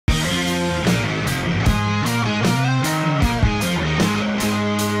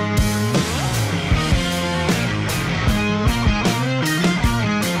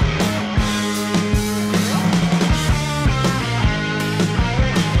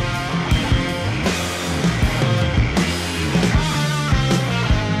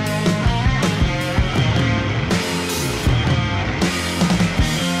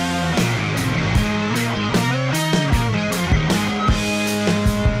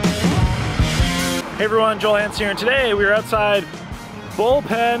Hey everyone, Joel Hansen here, and today we are outside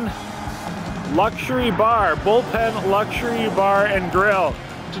Bullpen Luxury Bar, Bullpen Luxury Bar and Grill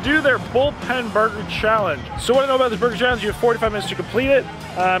to do their Bullpen Burger Challenge. So what I know about this burger challenge, you have 45 minutes to complete it.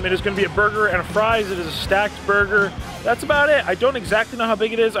 It is going to be a burger and fries. It is a stacked burger. That's about it. I don't exactly know how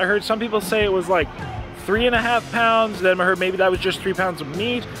big it is. I heard some people say it was like 3.5 pounds. Then I heard maybe that was just 3 pounds of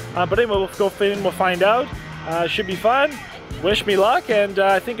meat. But anyway, we'll go fit in, we'll find out. Should be fun. Wish me luck, and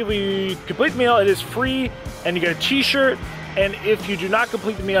I think if we complete the meal, it is free, and you get a t-shirt, and if you do not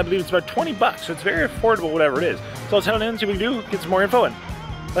complete the meal, I believe it's about 20 bucks, so it's very affordable, whatever it is. So let's head on in and see what we can do, get some more info, and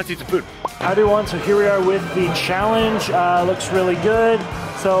let's eat some food. Howdy everyone, so here we are with the challenge. Looks really good.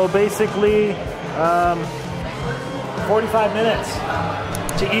 So basically, 45 minutes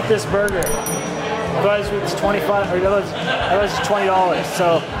to eat this burger. Otherwise it's 25, or otherwise it's $20.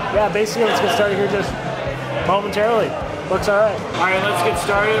 So yeah, basically let's get started here just momentarily. Looks all right. All right, let's get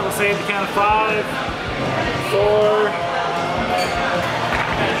started. We'll say at the count of 5, 4,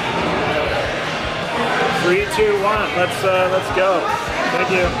 3, 2, 1. Let's go. Thank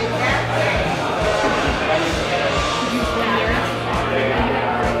you.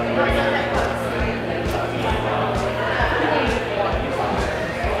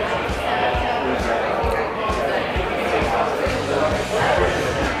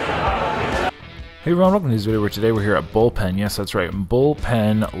 Hey everyone, welcome to this video where today we're here at Bullpen. Yes, that's right,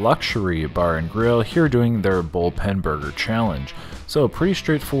 Bullpen Luxury Bar and Grill, here doing their Bullpen Burger Challenge. So, pretty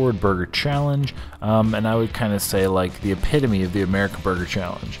straightforward burger challenge, and I would kind of say like the epitome of the American Burger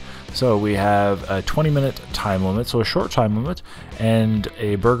Challenge. So we have a 20-minute time limit, so a short time limit, and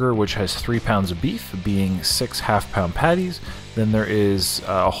a burger which has 3 pounds of beef, being 6 half-pound patties. Then there is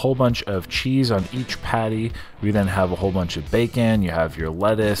a whole bunch of cheese on each patty. We then have a whole bunch of bacon, you have your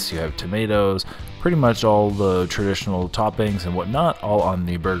lettuce, you have tomatoes, pretty much all the traditional toppings and whatnot, all on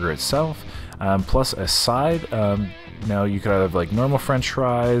the burger itself, plus a side. Now you could have like normal french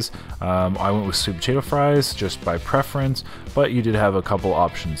fries. I went with sweet potato fries just by preference, but you did have a couple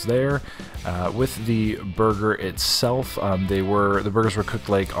options there. With the burger itself, the burgers were cooked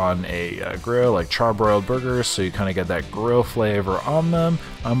like on a grill, like charbroiled burgers, so you kind of get that grill flavor on them,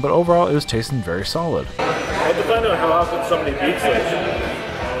 but overall it was tasting very solid. I had to find out how often somebody beats this.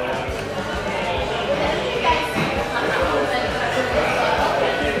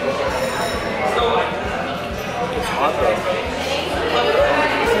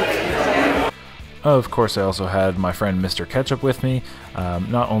 Of course, I also had my friend Mr. Ketchup with me,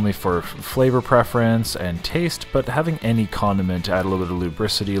 not only for flavor preference and taste, but having any condiment to add a little bit of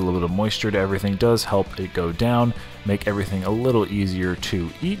lubricity, a little bit of moisture to everything does help it go down, make everything a little easier to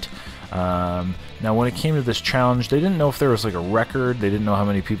eat. Now when it came to this challenge, they didn't know if there was like a record, they didn't know how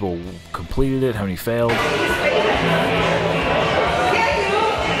many people completed it, how many failed.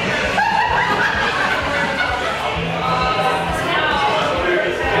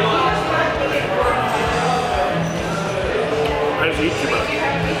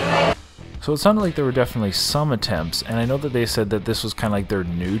 So it sounded like there were definitely some attempts, and I know that they said that this was kind of like their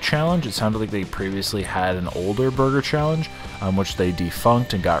new challenge. It sounded like they previously had an older burger challenge, which they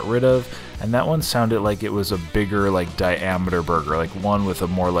defunct and got rid of, and that one sounded like it was a bigger like diameter burger, like one with a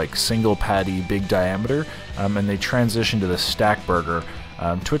more like single patty, big diameter, and they transitioned to the stack burger.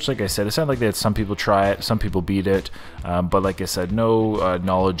 To which, like I said, it sounded like they had some people try it, some people beat it, but like I said, no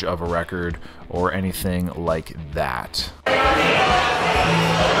knowledge of a record or anything like that.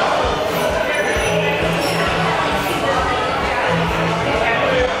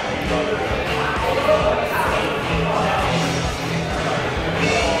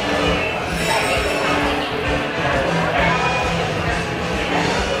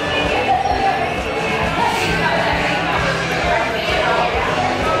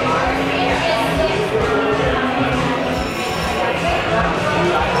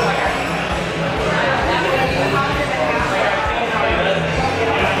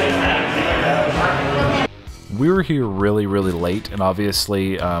 We were here really late, and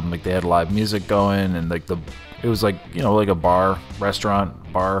obviously like they had live music going, and like it was like, you know, like a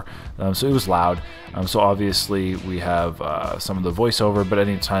restaurant bar, so it was loud. So obviously we have some of the voiceover, but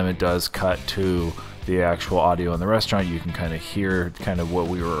anytime it does cut to the actual audio in the restaurant, you can kind of hear kind of what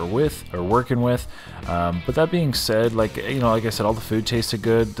we were working with. But that being said, like, you know, like I said, all the food tasted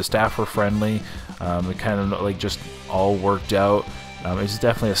good, the staff were friendly, it kind of like just all worked out. It's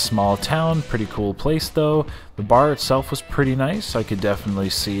definitely a small town, pretty cool place though. The bar itself was pretty nice. I could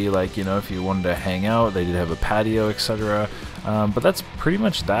definitely see, like, you know, if you wanted to hang out, they did have a patio, etc. But that's pretty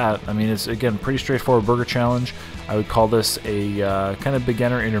much that. I mean, it's again pretty straightforward burger challenge. I would call this a kind of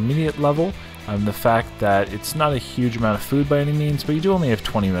beginner intermediate level. The fact that it's not a huge amount of food by any means, but you do only have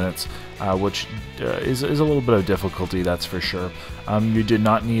 20 minutes, which is a little bit of difficulty, that's for sure. You did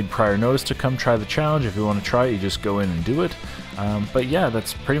not need prior notice to come try the challenge. If you want to try it, you just go in and do it. But yeah,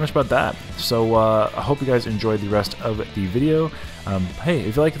 that's pretty much about that. So I hope you guys enjoyed the rest of the video. Hey,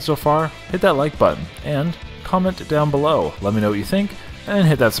 if you like it so far, hit that like button and comment down below. Let me know what you think, and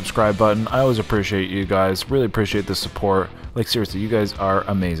hit that subscribe button. I always appreciate you guys, really appreciate the support. Like, seriously, you guys are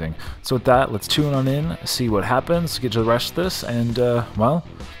amazing. So with that, let's tune on in, see what happens, get to the rest of this, and well,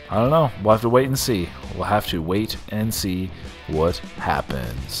 I don't know, we'll have to wait and see. We'll have to wait and see what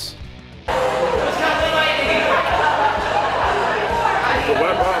happens.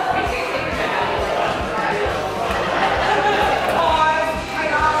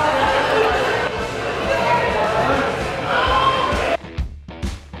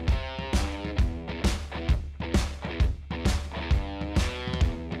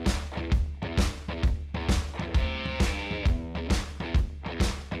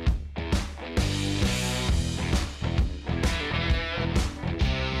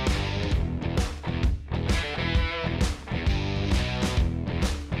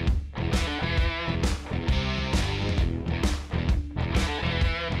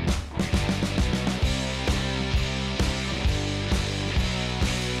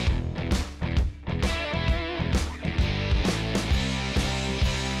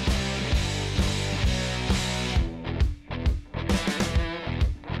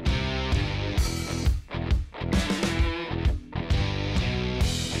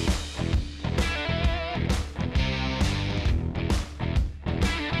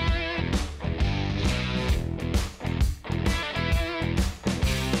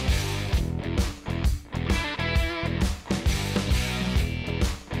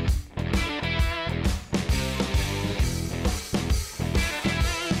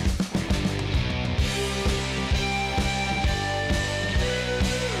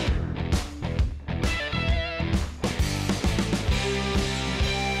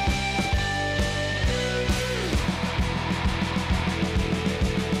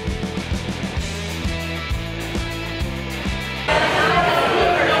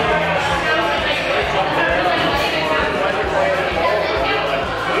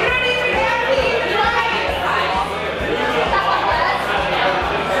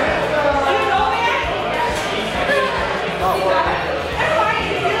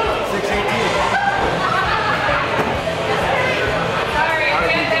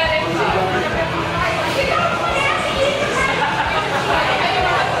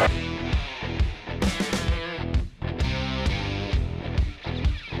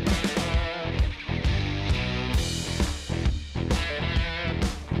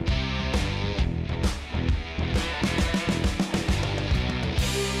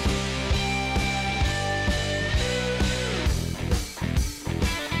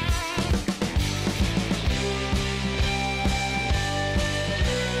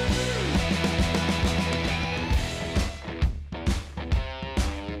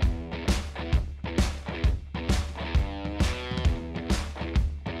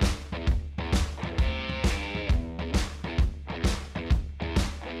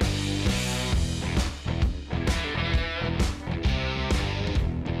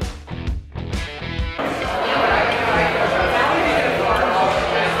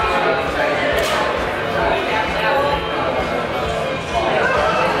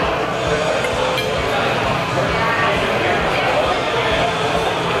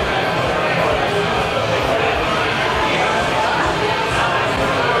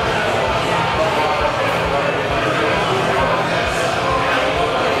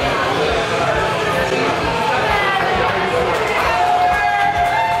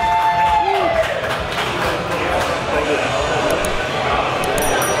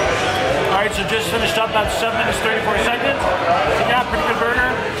 Just finished up about 7 minutes 34 seconds. So yeah, pretty good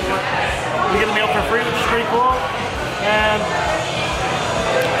burger. We get the meal for free, which is pretty cool. And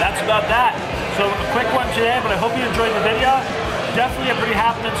that's about that. So a quick one today, but I hope you enjoyed the video. Definitely a pretty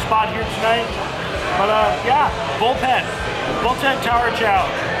happening spot here tonight. But yeah, Bullpen Tower Challenge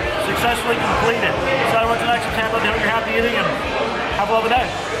successfully completed. So I went to the next attempt. Let me know you're happy eating, and have a lovely day.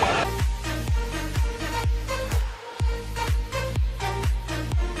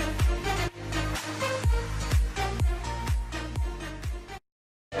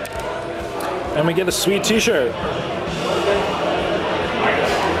 And we get a sweet t-shirt.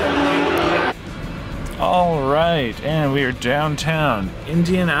 All right, and we are downtown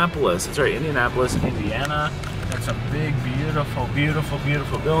Indianapolis. That's right, Indianapolis, Indiana. Got some big, beautiful, beautiful,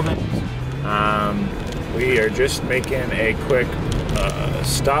 beautiful buildings. We are just making a quick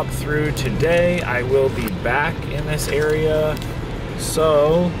stop through today. I will be back in this area,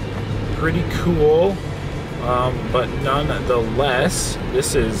 so pretty cool. But nonetheless,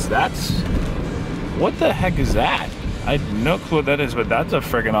 what the heck is that? I have no clue what that is, but that's a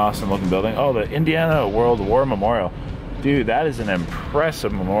friggin' awesome looking building. Oh, the Indiana World War Memorial. Dude, that is an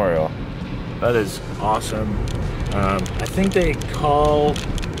impressive memorial. That is awesome. I think they call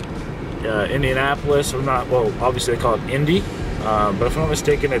Indianapolis, well, obviously they call it Indy, but if I'm not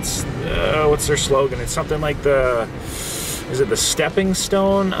mistaken, it's, what's their slogan? It's something like is it the stepping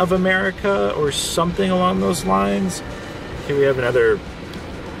stone of America or something along those lines? Here we have another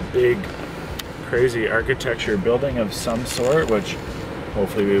big, crazy architecture building of some sort, which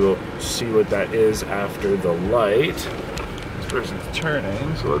hopefully we will see what that is after the light. This person's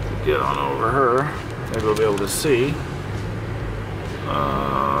turning, so let's get on over her. Maybe we'll be able to see.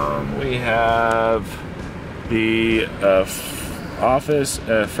 We have the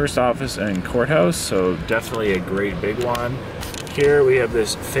first office and courthouse, so definitely a great big one. Here we have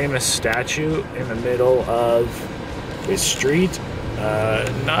this famous statue in the middle of a street.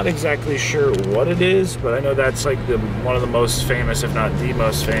 Not exactly sure what it is, but I know that's like one of the most famous, if not the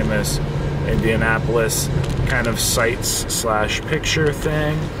most famous, Indianapolis kind of sights / picture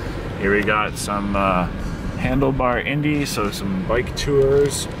thing. Here we got some handlebar Indy, so some bike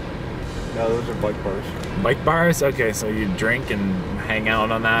tours. No, those are bike bars. Bike bars? Okay, so you drink and hang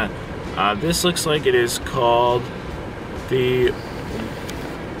out on that. This looks like it is called this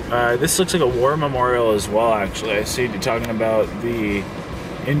looks like a war memorial as well, actually. I see you're talking about the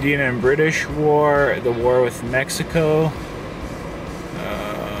Indian and British War, the war with Mexico.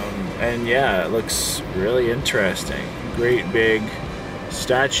 And yeah, it looks really interesting. Great big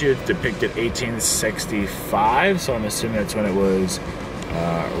statue depicted 1865, so I'm assuming that's when it was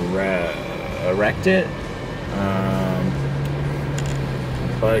erected.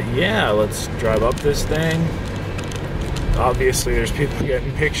 But yeah, let's drive up this thing. Obviously there's people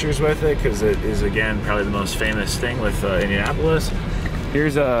getting pictures with it because it is, again, probably the most famous thing with Indianapolis.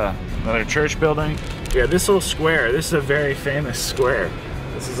 Here's another church building. Yeah, this little square, this is a very famous square.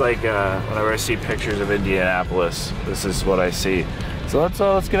 This is like whenever I see pictures of Indianapolis, this is what I see. So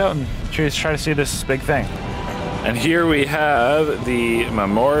let's get out and try to see this big thing. And here we have the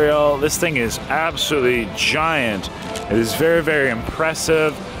memorial. This thing is absolutely giant. It is very, very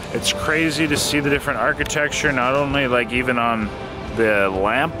impressive. It's crazy to see the different architecture, not only like even on the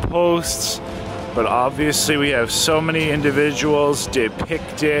lamp posts, but obviously we have so many individuals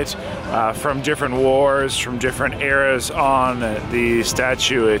depicted from different wars, from different eras on the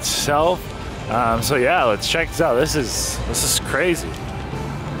statue itself. So yeah, let's check this out. This is crazy.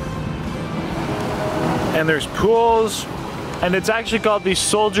 And there's pools, and it's actually called the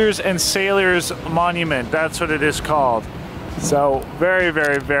Soldiers and Sailors Monument. That's what it is called. So very,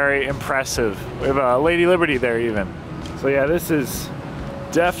 very, very impressive. We have a Lady Liberty there even. So yeah, this is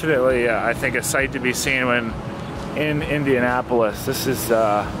definitely, I think, a sight to be seen when in Indianapolis. This is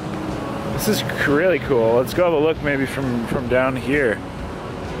really cool. Let's go have a look maybe from down here.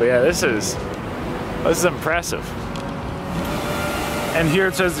 But yeah, this is impressive. And here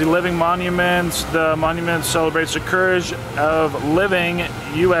it says the Living Monuments. The monument celebrates the courage of living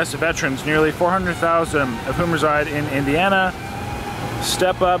U.S. veterans, nearly 400,000 of whom reside in Indiana.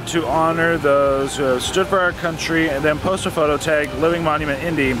 Step up to honor those who have stood for our country, and then post a photo tag Living Monument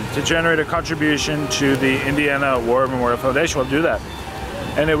Indy to generate a contribution to the Indiana War Memorial Foundation. We'll do that.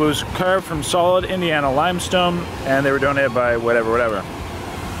 And it was carved from solid Indiana limestone, and they were donated by whatever.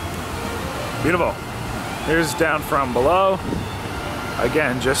 Beautiful. Here's down from below.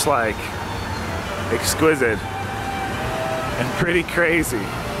 Again, just like exquisite and pretty crazy.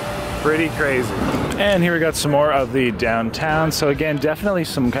 And here we got some more of the downtown. So again, definitely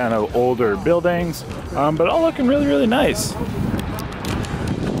some kind of older buildings, but all looking really, really nice.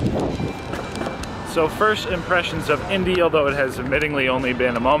 So first impressions of Indy, although it has admittingly only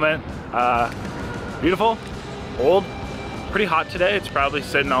been a moment. Beautiful, old, pretty hot today. It's probably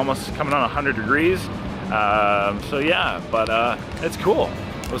sitting almost coming on 100 degrees. So yeah, but it's cool.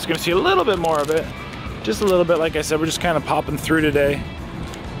 I was gonna see a little bit more of it, just a little bit. Like I said, we're just kind of popping through today,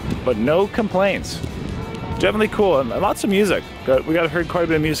 but no complaints. Definitely cool, and lots of music. We got heard quite a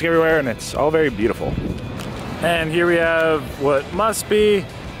bit of music everywhere, and it's all very beautiful. And here we have what must be,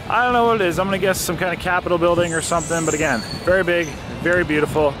 I don't know what it is. I'm gonna guess some kind of Capitol building or something, but again, very big, very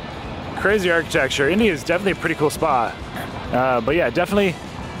beautiful, crazy architecture. Indy is definitely a pretty cool spot. But yeah, definitely,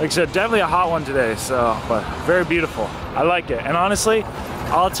 like I said, definitely a hot one today, so, but very beautiful. I like it, and honestly,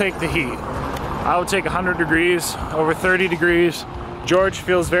 I'll take the heat. I would take 100 degrees, over 30 degrees. George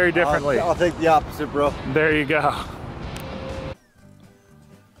feels very differently. I'll take the opposite, bro. There you go.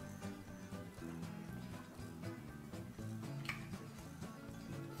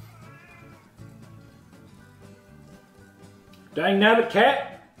 Dang nabbit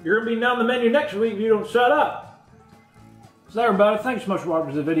cat, you're gonna be down the menu next week if you don't shut up. So everybody, thanks so much for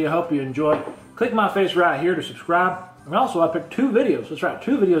watching the video. Hope you enjoyed. Click my face right here to subscribe. And also I picked 2 videos. That's right,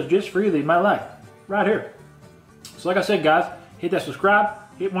 2 videos just for you that you might like. Right here. So like I said, guys, hit that subscribe,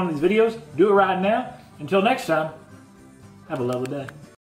 hit one of these videos, do it right now. Until next time, have a lovely day.